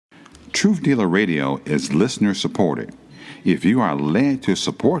Truth Dealer Radio is listener supported. If you are led to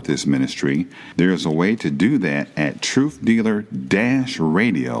support this ministry, there is a way to do that at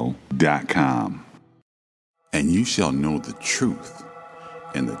truthdealer-radio.com. And you shall know the truth,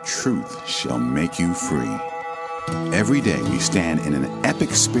 and the truth shall make you free. Every day we stand in an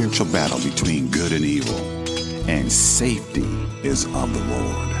epic spiritual battle between good and evil, and safety is of the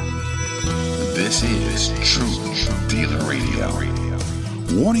Lord. This is Truth Dealer Radio.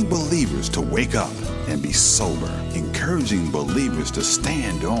 Warning believers to wake up and be sober, encouraging believers to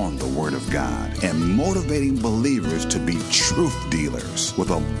stand on the Word of God, and motivating believers to be truth dealers with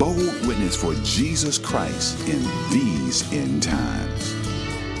a bold witness for Jesus Christ in these end times.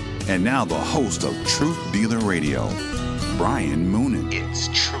 And now the host of Truth Dealer Radio, Brian Moonen. It's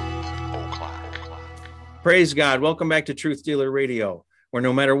Truth O'Clock. Praise God. Welcome back to Truth Dealer Radio, where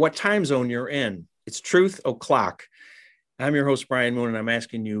no matter what time zone you're in, it's Truth O'Clock. I'm your host, Brian Moon, and I'm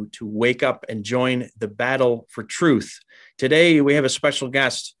asking you to wake up and join the battle for truth. Today, we have a special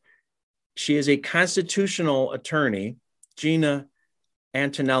guest. She is a constitutional attorney, Gina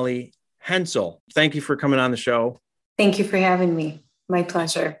Antonelli Hensel. Thank you for coming on the show. Thank you for having me. My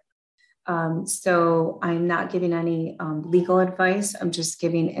pleasure. So I'm not giving any legal advice. I'm just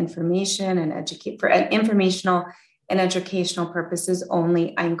giving information and informational and educational purposes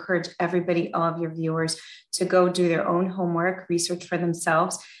only. I encourage everybody, all of your viewers, to go do their own homework, research for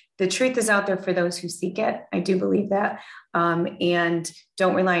themselves. The truth is out there for those who seek it. I do believe that. And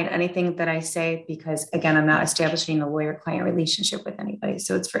don't rely on anything that I say because, again, I'm not establishing a lawyer-client relationship with anybody.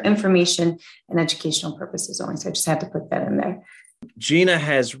 So it's for information and educational purposes only. So I just had to put that in there. Gina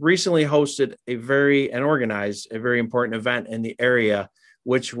has recently hosted and organized a very important event in the area,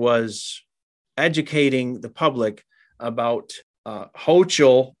 which was educating the public about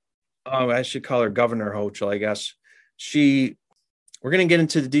Hochul. I should call her Governor Hochul, I guess. We're going to get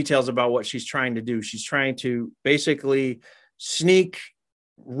into the details about what she's trying to do. She's trying to basically sneak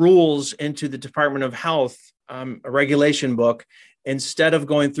rules into the Department of Health, a regulation book, instead of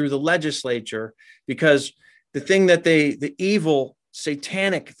going through the legislature, because the evil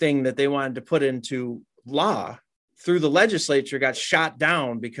satanic thing that they wanted to put into law through the legislature got shot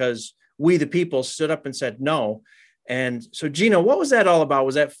down because we, the people, stood up and said no. And so, Gina, what was that all about?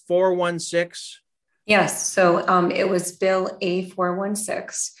 Was that 416? Yes. So it was Bill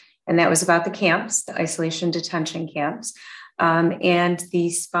A416, and that was about the camps, the isolation detention camps. And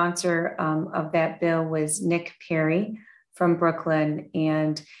the sponsor of that bill was Nick Perry from Brooklyn.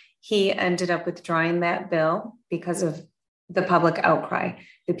 And he ended up withdrawing that bill because of the public outcry.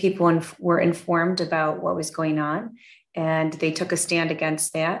 The people were informed about what was going on, and they took a stand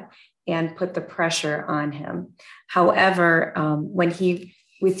against that and put the pressure on him. However, when he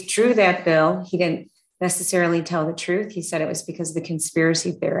withdrew that bill, he didn't necessarily tell the truth. He said it was because of the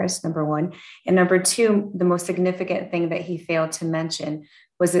conspiracy theorists, number one. And number two, the most significant thing that he failed to mention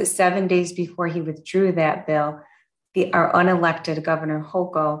was that 7 days before he withdrew that bill, our unelected Governor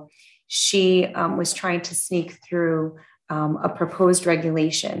Hochul, she was trying to sneak through a proposed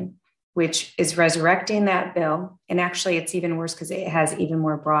regulation, which is resurrecting that bill. And actually, it's even worse because it has even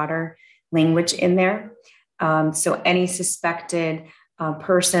more broader language in there. So any suspected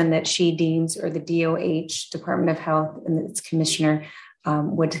person that she deems, or the D.O.H, Department of Health, and its commissioner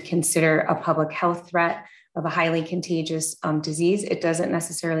would consider a public health threat of a highly contagious disease. It doesn't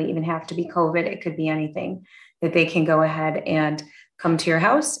necessarily even have to be COVID. It could be anything, that they can go ahead and come to your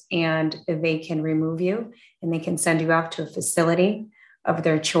house and they can remove you and they can send you off to a facility of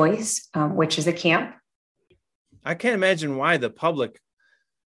their choice, which is a camp. I can't imagine why the public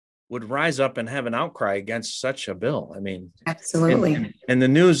would rise up and have an outcry against such a bill. I mean, absolutely. And the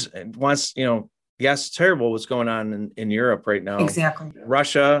news wants, yes, terrible what's going on in Europe right now. Exactly.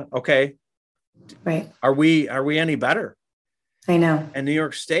 Russia. Okay. Right. Are we any better? I know. And New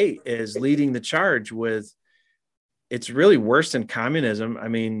York State is leading the charge with, it's really worse than communism. I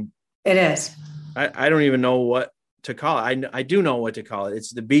mean, it is. I don't even know what to call it. I do know what to call it.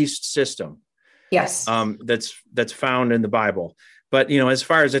 It's the beast system. Yes. That's found in the Bible. But, as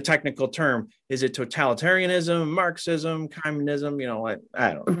far as a technical term, is it totalitarianism, Marxism, communism? I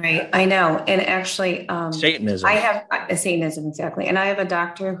don't know. Right. I know. And actually, Satanism. I have Satanism. Exactly. And I have a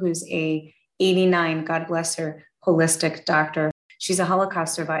doctor who's a 89, God bless her, holistic doctor. She's a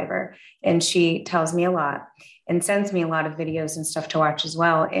Holocaust survivor, and she tells me a lot and sends me a lot of videos and stuff to watch as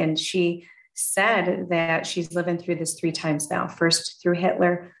well. And she said that she's living through this 3 times now, first through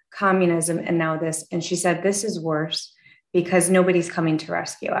Hitler, communism, and now this. And she said, this is worse because nobody's coming to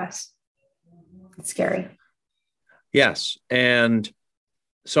rescue us. It's scary. Yes. And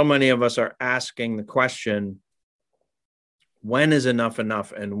so many of us are asking the question, when is enough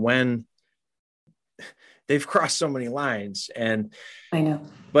enough? And when they've crossed so many lines. And I know.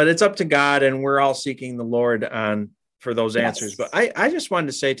 But it's up to God, and we're all seeking the Lord for those answers. Yes. But I just wanted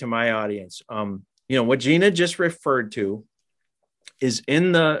to say to my audience, what Gina just referred to is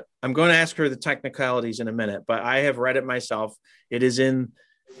I'm going to ask her the technicalities in a minute, but I have read it myself. It is in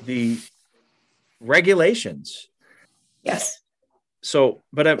the regulations. Yes. So,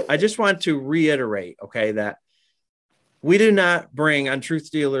 but I just want to reiterate, okay, that we do not bring on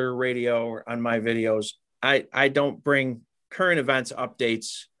Truth Dealer Radio or on my videos. I don't bring current events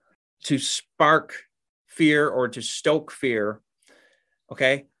updates to spark fear or to stoke fear.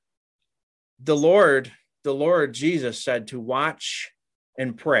 Okay. The Lord Jesus said to watch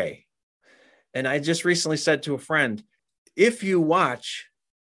and pray. And I just recently said to a friend, if you watch,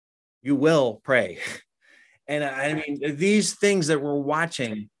 you will pray. And I mean, these things that we're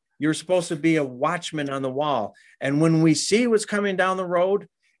watching, you're supposed to be a watchman on the wall. And when we see what's coming down the road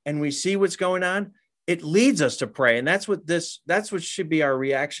and we see what's going on, it leads us to pray. And that's what should be our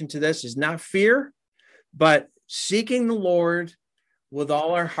reaction to this, is not fear, but seeking the Lord with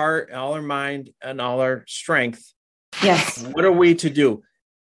all our heart, all our mind, and all our strength. Yes. What are we to do?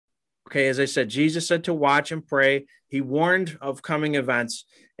 Okay, as I said, Jesus said to watch and pray. He warned of coming events.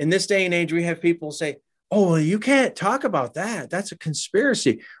 In this day and age, we have people say, oh, well, you can't talk about that. That's a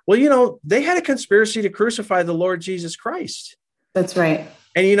conspiracy. Well, they had a conspiracy to crucify the Lord Jesus Christ. That's right.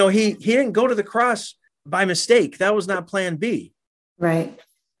 And, he didn't go to the cross by mistake. That was not plan B. Right.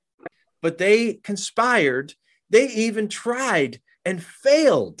 But they conspired. They even tried and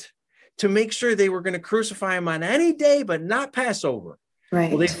failed to make sure they were going to crucify him on any day, but not Passover. Right.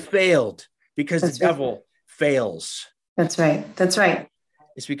 Well, they failed because the devil fails. That's right. That's right.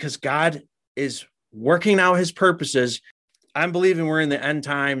 It's because God is working out his purposes. I'm believing we're in the end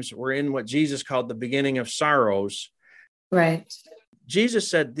times. We're in what Jesus called the beginning of sorrows. Right. Jesus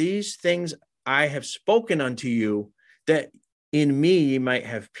said, these things I have spoken unto you, that in me ye might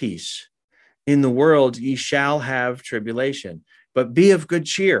have peace. In the world ye shall have tribulation, but be of good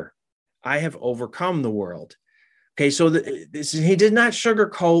cheer. I have overcome the world. Okay, so he did not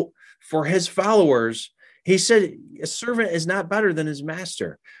sugarcoat for his followers. He said a servant is not better than his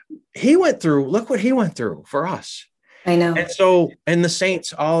master. Look what he went through for us. I know. And the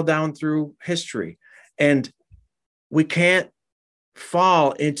saints all down through history. And we can't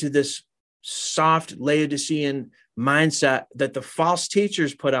fall into this soft Laodicean mindset that the false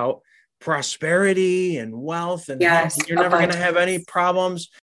teachers put out, prosperity and wealth and health, and you're never going to have any problems.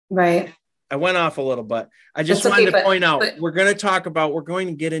 Right. I went off a little, but I just wanted to point out, we're going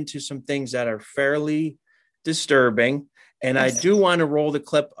to get into some things that are fairly disturbing. And yes. I do want to roll the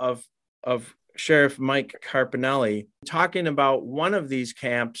clip of Sheriff Mike Carpinelli talking about one of these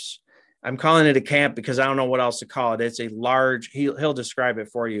camps. I'm calling it a camp because I don't know what else to call it. It's a large, he'll describe it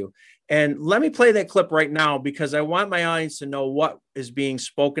for you. And let me play that clip right now because I want my audience to know what is being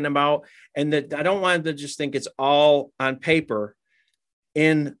spoken about, and that I don't want them to just think it's all on paper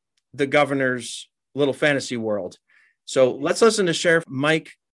in the governor's little fantasy world. So let's listen to Sheriff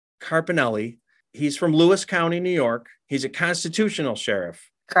Mike Carpinelli. He's from Lewis County, New York. He's a constitutional sheriff.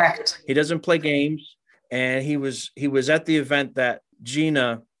 Correct. He doesn't play games. And he was at the event that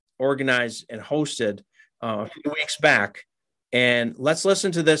Gina organized and hosted a few weeks back. And let's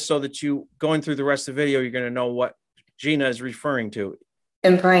listen to this so that you, going through the rest of the video, you're going to know what Gina is referring to.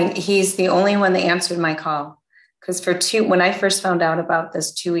 And Brian, he's the only one that answered my call. Because when I first found out about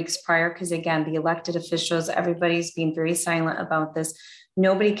this 2 weeks prior, because again, the elected officials, everybody's being very silent about this.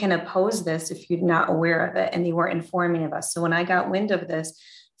 Nobody can oppose this if you're not aware of it. And they weren't informing of us. So when I got wind of this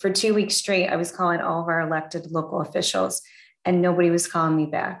for 2 weeks straight, I was calling all of our elected local officials and nobody was calling me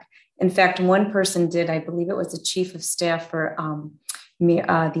back. In fact, one person did, I believe it was the chief of staff for the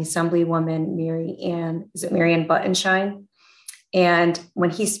Assemblywoman, Mary Ann Buttonshine. And when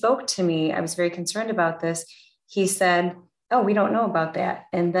he spoke to me, I was very concerned about this. He said, oh, we don't know about that.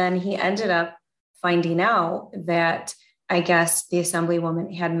 And then he ended up finding out that I guess the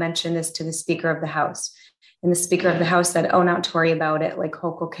Assemblywoman had mentioned this to the Speaker of the House. And the Speaker of the House said, oh, not to worry about it. Like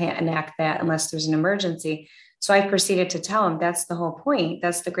Hochul can't enact that unless there's an emergency. So I proceeded to tell him that's the whole point.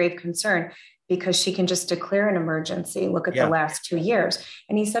 That's the grave concern, because she can just declare an emergency. Look at the last 2 years.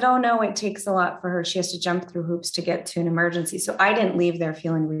 And he said, oh, no, it takes a lot for her. She has to jump through hoops to get to an emergency. So I didn't leave there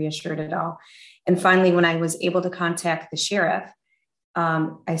feeling reassured at all. And finally, when I was able to contact the sheriff,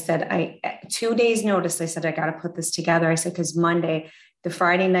 I said, 2 days notice, I said, I got to put this together. I said, because Monday, the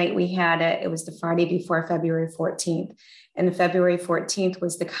Friday night we had it, it was the Friday before February 14th. And the February 14th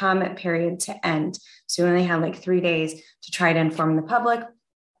was the comment period to end. So we only had like 3 days to try to inform the public.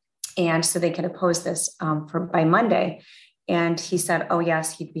 And so they could oppose this by Monday. And he said, oh,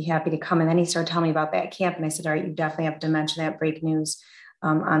 yes, he'd be happy to come. And then he started telling me about that camp. And I said, all right, you definitely have to mention that break news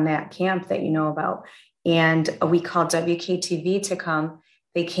on that camp that you know about. And we called WKTV to come.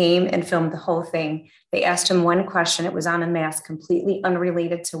 They came and filmed the whole thing. They asked him one question. It was on a mask, completely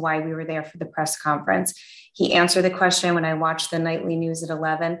unrelated to why we were there for the press conference. He answered the question. When I watched the nightly news at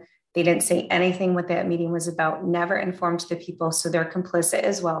 11, they didn't say anything what that meeting was about, never informed the people. So they're complicit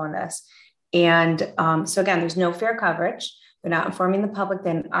as well in this. And so again, there's no fair coverage. They're not informing the public.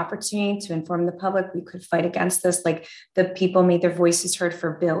 They had an opportunity to inform the public. We could fight against this. Like the people made their voices heard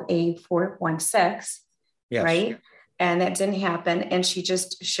for Bill A416, yes. Right? And that didn't happen. And she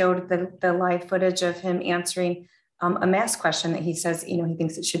just showed the live footage of him answering a mask question that he says, he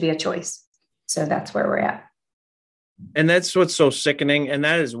thinks it should be a choice. So that's where we're at. And that's what's so sickening. And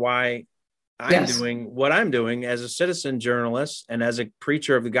that is why I'm doing what I'm doing as a citizen journalist and as a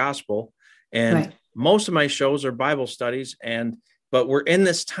preacher of the gospel. And most of my shows are Bible studies. But we're in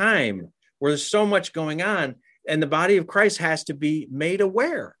this time where there's so much going on, and the body of Christ has to be made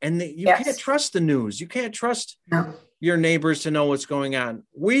aware. And you can't trust the news. You can't trust your neighbors to know what's going on.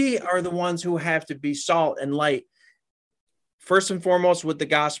 We are the ones who have to be salt and light, first and foremost with the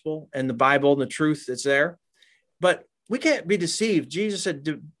gospel and the Bible and the truth that's there. But we can't be deceived. Jesus said,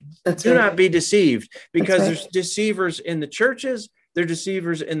 do not be deceived, because there's deceivers in the churches, they're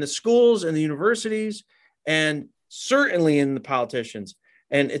deceivers in the schools and the universities, and certainly in the politicians.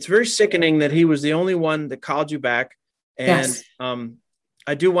 And it's very sickening that he was the only one that called you back. And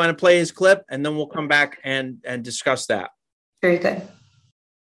I do want to play his clip, and then we'll come back and discuss that. Very good.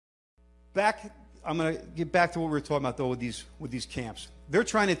 I'm going to get back to what we were talking about, though, with these camps. They're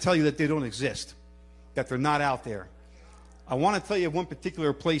trying to tell you that they don't exist, that they're not out there. I want to tell you one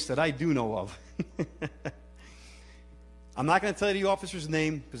particular place that I do know of. I'm not going to tell you the officer's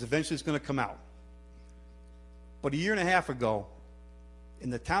name, because eventually it's going to come out. But a year and a half ago, in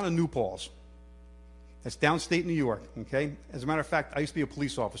the town of New Paltz, that's downstate New York, okay? As a matter of fact, I used to be a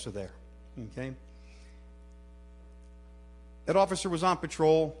police officer there, okay? That officer was on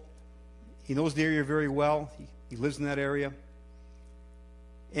patrol. He knows the area very well. He lives in that area.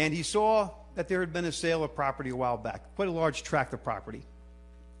 And he saw that there had been a sale of property a while back, quite a large tract of property.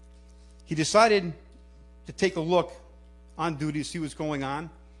 He decided to take a look on duty to see what's going on.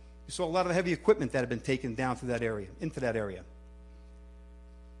 He saw a lot of heavy equipment that had been taken down to that area, into that area.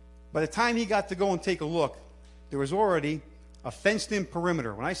 By the time he got to go and take a look, there was already a fenced-in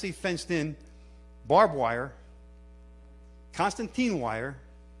perimeter. When I say fenced-in, barbed wire, Constantine wire,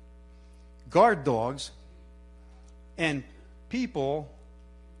 guard dogs, and people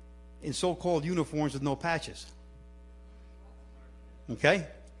in so-called uniforms with no patches. Okay?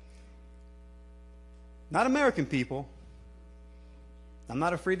 Not American people. I'm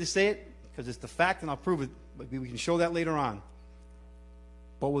not afraid to say it, because it's the fact, and I'll prove it, but we can show that later on.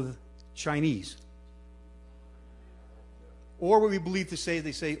 But with Chinese. Or what we believe to say,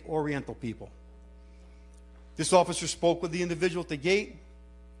 they say Oriental people. This officer spoke with the individual at the gate,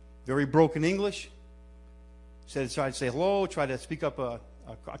 very broken English, tried to say hello, tried to speak up a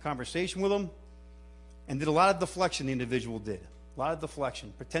conversation with him, and did a lot of deflection. The individual did a lot of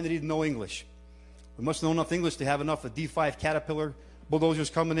deflection, pretended he didn't know English. We must know enough English to have enough of D5 Caterpillar bulldozers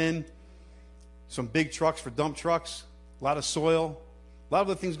coming in, some big trucks for dump trucks, a lot of soil, a lot of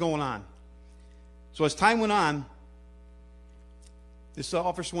other things going on. So as time went on, this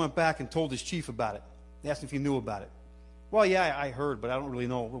officer went back and told his chief about it. They asked him if he knew about it. Well, yeah, I heard, but I don't really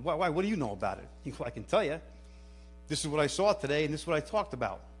know. Why? What do you know about it? He said, I can tell you. This is what I saw today, and this is what I talked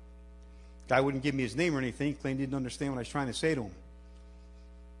about. Guy wouldn't give me his name or anything. He claimed he didn't understand what I was trying to say to him.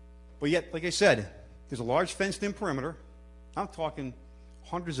 But yet, like I said, there's a large fenced-in perimeter. I'm talking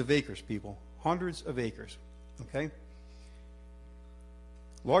hundreds of acres, people. Hundreds of acres. Okay?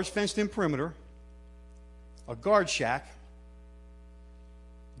 Large fenced-in perimeter, a guard shack,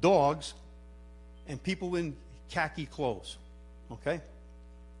 dogs, and people in khaki clothes. Okay?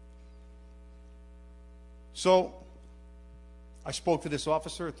 So I spoke to this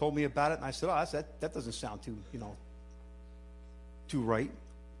officer, told me about it, and I said, that doesn't sound too right.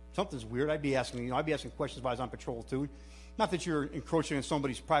 Something's weird. I'd be asking questions if I was on patrol too. Not that you're encroaching on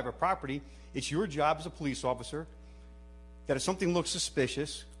somebody's private property. It's your job as a police officer that if something looks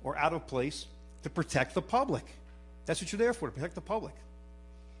suspicious or out of place, to protect the public. That's what you're there for, to protect the public.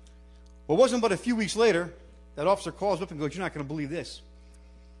 Well, it wasn't but a few weeks later, that officer calls up and goes, you're not going to believe this.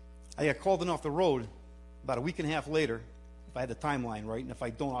 I got called in off the road about a week and a half later, if I had the timeline right, and if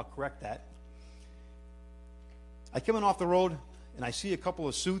I don't, I'll correct that. I come in off the road, and I see a couple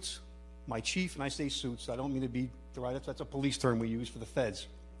of suits, my chief, and I say suits, I don't mean to be derogatory, that's a police term we use for the feds.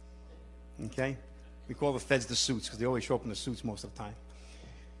 Okay? We call the feds the suits because they always show up in the suits most of the time.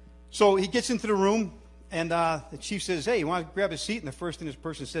 So he gets into the room, and the chief says, hey, you want to grab a seat? And the first thing this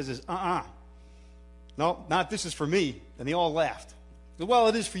person says is, no, not this is for me. And they all laughed. He said, well,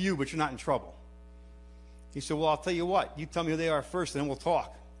 it is for you, but you're not in trouble. He said, well, I'll tell you what. You tell me who they are first, and then we'll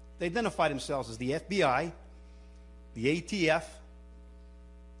talk. They identified themselves as the FBI, the ATF,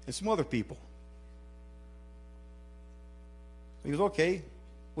 and some other people. He goes, okay,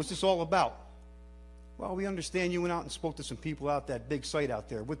 what's this all about? Well, we understand you went out and spoke to some people out that big site out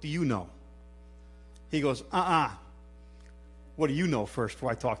there. What do you know? He goes, what do you know first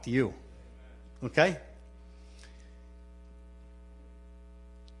before I talk to you? Okay?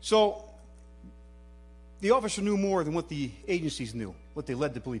 So, the officer knew more than what the agencies knew, what they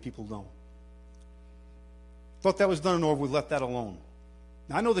led to believe people know. Thought that was done and over with, left that alone.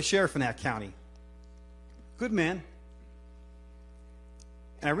 Now, I know the sheriff in that county. Good man.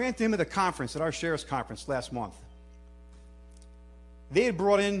 And I ran into him at a conference, at our sheriff's conference last month. They had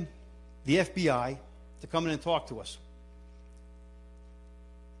brought in the FBI to come in and talk to us.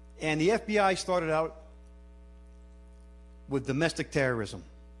 And the FBI started out with domestic terrorism.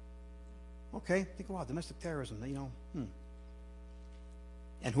 Okay, think, wow, domestic terrorism,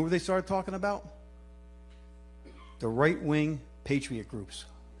 And who they started talking about? The right-wing patriot groups.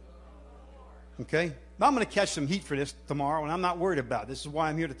 Okay? Now, I'm going to catch some heat for this tomorrow, and I'm not worried about it. This is why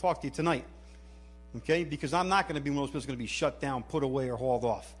I'm here to talk to you tonight. Okay? Because I'm not going to be one of those people that's going to be shut down, put away, or hauled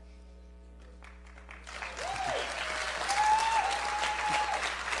off.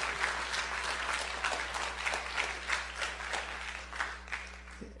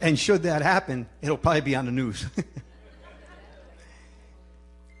 And should that happen, it'll probably be on the news.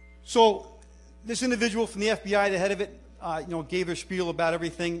 So this individual from the FBI, the head of it, gave their spiel about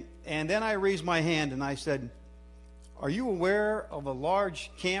everything. And then I raised my hand and I said, are you aware of a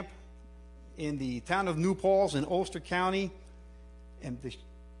large camp in the town of New Paltz in Ulster County? And the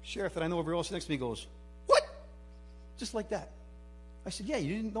sheriff that I know over here next to me goes, what? Just like that. I said, yeah,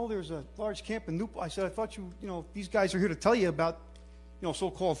 you didn't know there's a large camp in New Paltz? I said, I thought these guys are here to tell you about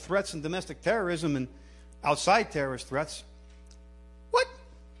so-called threats and domestic terrorism and outside terrorist threats. What?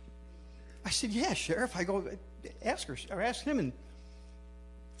 I said, yeah, Sheriff. I go, ask him. And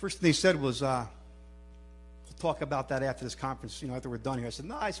first thing they said was, we'll talk about that after this conference, after we're done here. I said,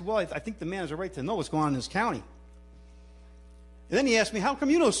 no. I said, well, I think the man has a right to know what's going on in this county. And then he asked me, how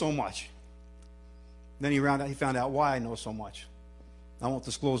come you know so much? Then he found out why I know so much. I won't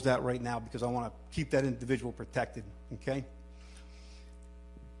disclose that right now because I want to keep that individual protected, okay?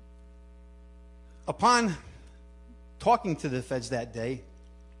 Upon talking to the feds that day,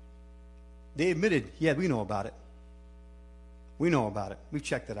 they admitted, yeah, we know about it. We know about it. We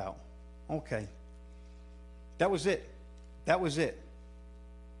checked it out. Okay. That was it.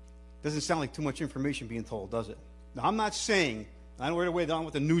 Doesn't sound like too much information being told, does it? Now, I'm not saying, I know right away, I don't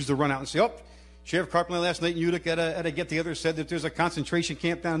want the news to run out and say, oh, Sheriff Carpenter last night in Utica at a get-together said that there's a concentration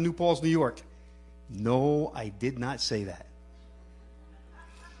camp down in New Paltz, New York. No, I did not say that.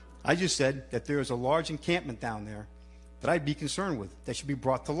 I just said that there is a large encampment down there that I'd be concerned with, that should be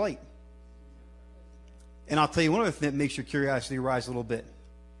brought to light. And I'll tell you one other thing that makes your curiosity rise a little bit.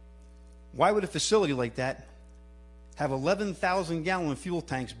 Why would a facility like that have 11,000-gallon fuel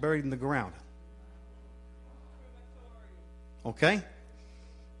tanks buried in the ground? Okay?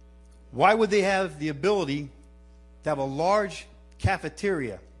 Why would they have the ability to have a large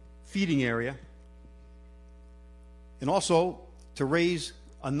cafeteria, feeding area, and also to raise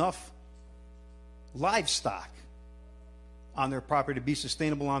enough livestock on their property to be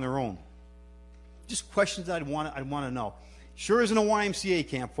sustainable on their own? Just questions that I'd want to know. Sure isn't a YMCA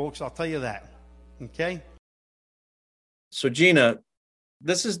camp, folks, I'll tell you that. Okay? So, Gina,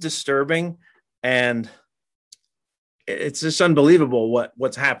 this is disturbing, and it's just unbelievable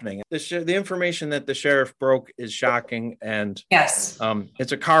what's happening. The information that the sheriff broke is shocking, and yes,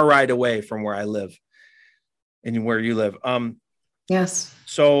 it's a car ride away from where I live and where you live. Yes.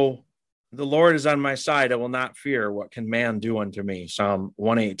 So the Lord is on my side. I will not fear. What can man do unto me? Psalm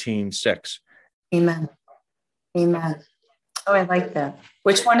 118:6. Amen. Amen. Oh, I like that.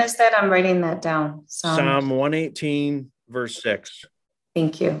 Which one is that? I'm writing that down. Psalm 118, verse 6.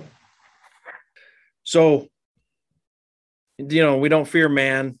 Thank you. So, we don't fear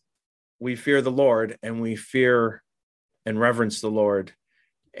man. We fear the Lord, and we fear and reverence the Lord.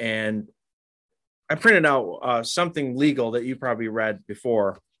 And I printed out something legal that you probably read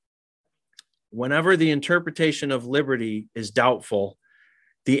before. Whenever the interpretation of liberty is doubtful,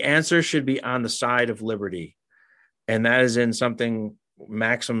 the answer should be on the side of liberty. And that is in something,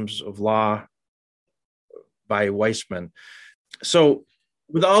 Maxims of Law by Weissman. So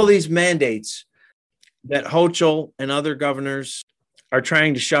with all these mandates, that Hochul and other governors are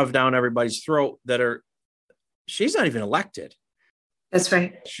trying to shove down everybody's throat she's not even elected. That's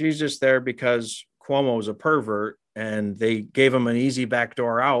right. She's just there because Cuomo's a pervert and they gave him an easy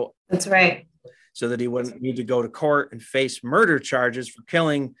backdoor out. That's right. So that he wouldn't need to go to court and face murder charges for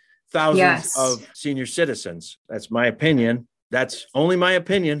killing thousands of senior citizens. That's my opinion. That's only my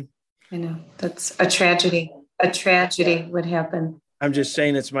opinion. I know. That's a tragedy. A tragedy would happen. I'm just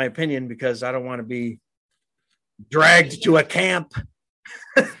saying it's my opinion because I don't want to be dragged to a camp.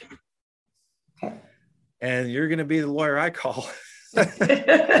 Okay. And you're going to be the lawyer I call.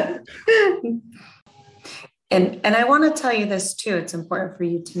 And I want to tell you this too. It's important for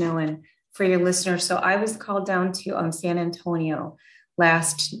you to know and for your listeners. So I was called down to San Antonio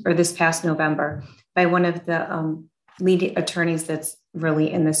this past November by one of the lead attorneys that's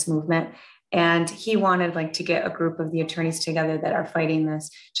really in this movement. And he wanted to get a group of the attorneys together that are fighting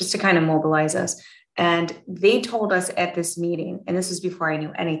this just to kind of mobilize us. And they told us at this meeting, and this was before I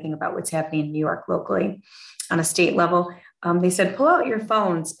knew anything about what's happening in New York locally on a state level. They said, pull out your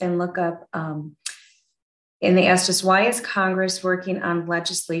phones and look up. And they asked us, why is Congress working on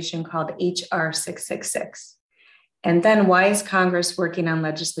legislation called HR 666? And then why is Congress working on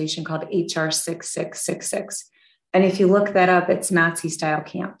legislation called HR 6666? And if you look that up, it's Nazi style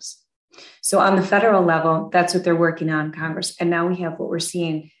camps. So on the federal level, that's what they're working on, Congress. And now we have what we're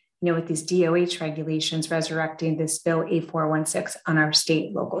seeing, with these D.O.H regulations resurrecting this bill A416 on our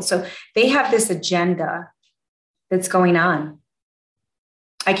state local. So they have this agenda that's going on.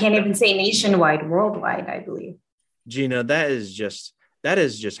 I can't even say nationwide, worldwide, I believe. Gina, that is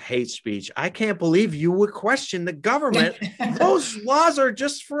just hate speech. I can't believe you would question the government. Those laws are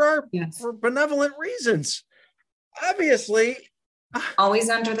just for benevolent reasons. Obviously. Always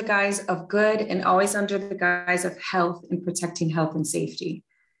under the guise of good and always under the guise of health and protecting health and safety.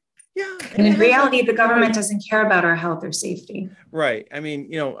 Yeah. And in reality, the government doesn't care about our health or safety. Right. I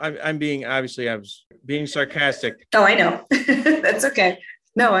mean, I was being sarcastic. Oh, I know. That's okay.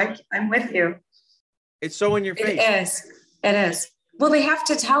 No, I'm with you. It's so in your face. It is. Well, they have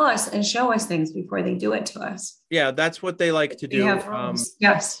to tell us and show us things before they do it to us. Yeah, that's what they like to do.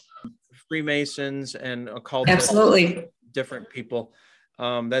 Yes. Freemasons and occultists. Absolutely. Different people.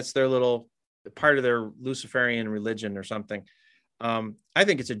 That's their little part of their Luciferian religion or something. I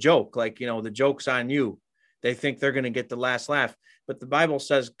think it's a joke. The joke's on you. They think they're going to get the last laugh. But the Bible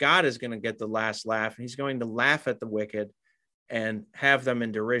says God is going to get the last laugh. And he's going to laugh at the wicked and have them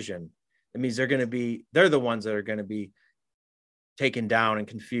in derision. It means they're the ones that are going to be taken down and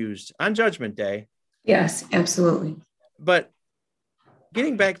confused on Judgment Day. Yes, absolutely. But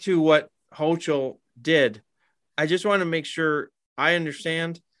getting back to what Hochul did, I just want to make sure I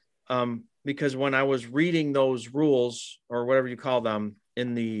understand, because when I was reading those rules or whatever you call them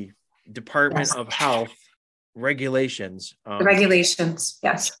in the Department of Health regulations,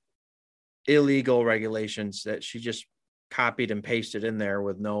 illegal regulations that she just copied and pasted in there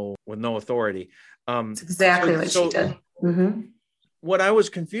with no authority. That's exactly what she did. Mm-hmm. What I was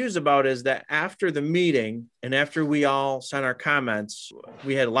confused about is that after the meeting and after we all sent our comments,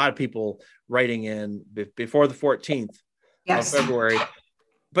 we had a lot of people writing in before the 14th of February.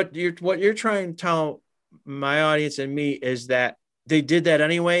 But what you're trying to tell my audience and me is that they did that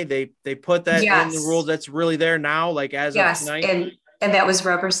anyway. They put that in the rules. That's really there now, as of tonight. And that was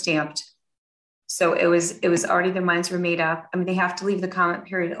rubber stamped. So it was already, their minds were made up. I mean, they have to leave the comment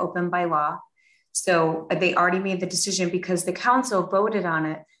period open by law. So they already made the decision because the council voted on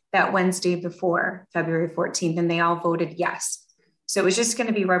it that Wednesday before February 14th, and they all voted yes. So it was just going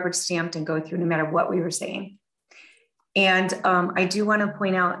to be rubber stamped and go through no matter what we were saying. And I do want to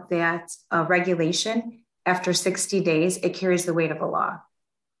point out that regulation, after 60 days, it carries the weight of a law.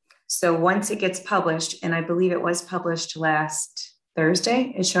 So once it gets published, and I believe it was published last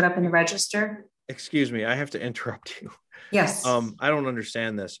Thursday, it showed up in the register. Excuse me, I have to interrupt you. Yes. I don't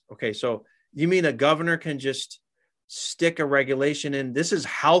understand this. Okay, so you mean a governor can just stick a regulation in? This is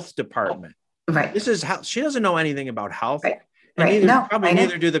health department. Right. This is how she doesn't know anything about health. Right. And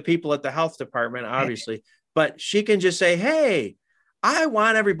neither do the people at the health department, obviously. Right. But she can just say, hey, I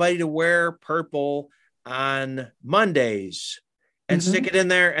want everybody to wear purple on Mondays and stick it in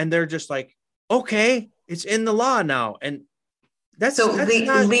there. And they're just like, okay, it's in the law now. And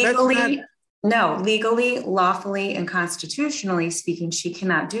legally, lawfully, and constitutionally speaking, she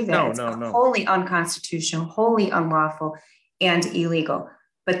cannot do that. No. Wholly unconstitutional, wholly unlawful, and illegal.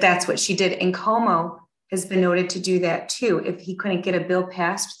 But that's what she did. And Como has been noted to do that too. If he couldn't get a bill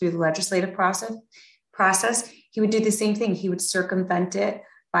passed through the legislative process, he would do the same thing. He would circumvent it,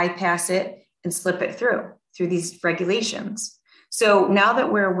 bypass it, and slip it through these regulations. So now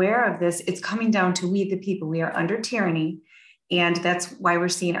that we're aware of this, it's coming down to we, the people. We are under tyranny. And that's why we're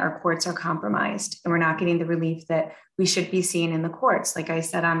seeing our courts are compromised and we're not getting the relief that we should be seeing in the courts. Like I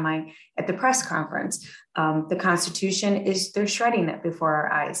said at the press conference, the Constitution they're shredding it before our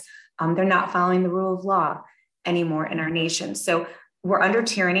eyes. They're not following the rule of law anymore in our nation. So we're under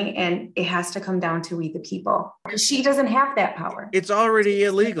tyranny and it has to come down to we, the people. She doesn't have that power. It's already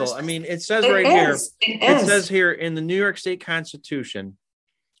illegal. I mean, it says it says here in the New York State Constitution,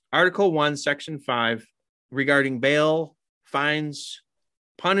 Article 1, Section 5, regarding bail, fines,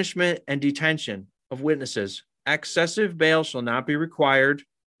 punishment, and detention of witnesses. Excessive bail shall not be required.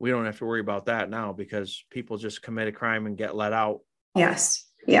 We don't have to worry about that now because people just commit a crime and get let out. Yes.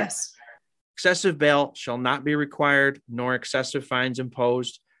 Excessive bail shall not be required, nor excessive fines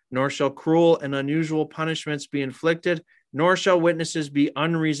imposed, nor shall cruel and unusual punishments be inflicted, nor shall witnesses be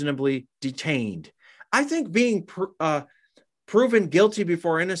unreasonably detained. I think being proven guilty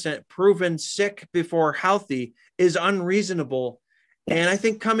before innocent, proven sick before healthy is unreasonable. And I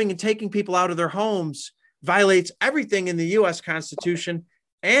think coming and taking people out of their homes violates everything in the U.S. Constitution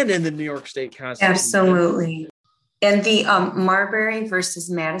and in the New York State Constitution. Absolutely. And the Marbury versus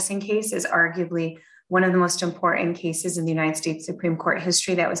Madison case is arguably one of the most important cases in the United States Supreme Court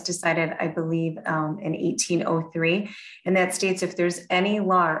history that was decided, I believe, in 1803. And that states if there's any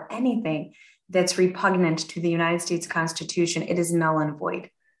law or anything that's repugnant to the United States Constitution, it is null and void.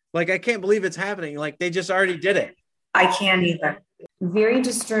 Like, I can't believe it's happening. Like, they just already did it. I can't either. Very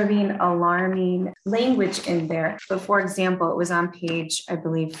disturbing, alarming language in there. But for example, it was on page, I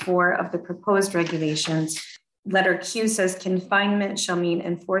believe, 4 of the proposed regulations. Letter Q says confinement shall mean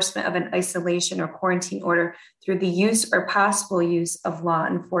enforcement of an isolation or quarantine order through the use or possible use of law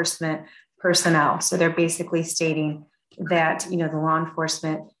enforcement personnel. So they're basically stating that, the law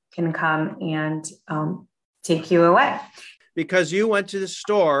enforcement can come and take you away. Because you went to the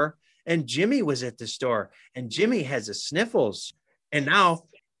store and Jimmy was at the store and Jimmy has the sniffles and now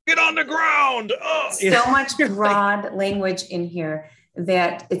get on the ground. Oh, so much broad language in here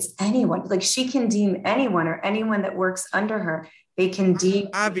that it's anyone. Like she can deem anyone or anyone that works under her. They can deem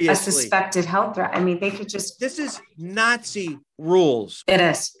obviously a suspected health threat. I mean, they could just. This is Nazi rules. It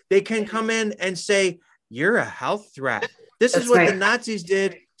is. They can come in and say, you're a health threat. This is what the Nazis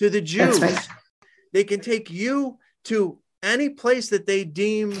did to the Jews. Right. They can take you to any place that they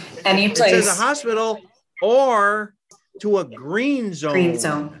deem as a hospital or to a green zone. Green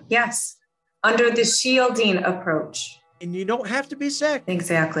zone. Yes. Under the shielding approach. And you don't have to be sick.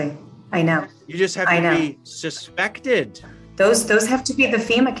 Exactly. I know. You just have to be suspected. Those have to be the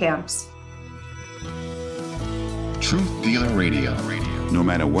FEMA camps. Truth Dealer Radio. No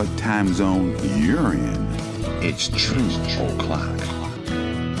matter what time zone you're in, it's Truth O'Clock.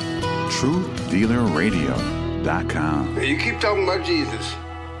 TruthDealerRadio.com. You keep talking about Jesus.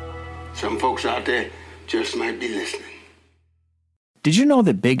 Some folks out there just might be listening. Did you know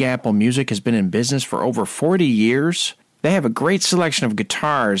that Big Apple Music has been in business for over 40 years? They have a great selection of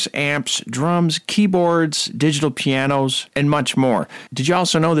guitars, amps, drums, keyboards, digital pianos, and much more. Did you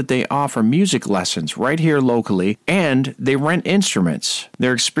also know that they offer music lessons right here locally, and they rent instruments?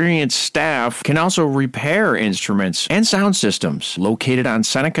 Their experienced staff can also repair instruments and sound systems. Located on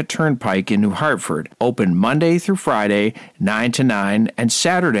Seneca Turnpike in New Hartford. Open Monday through Friday, 9 to 9, and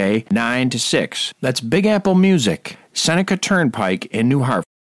Saturday, 9 to 6. That's Big Apple Music, Seneca Turnpike in New Hartford.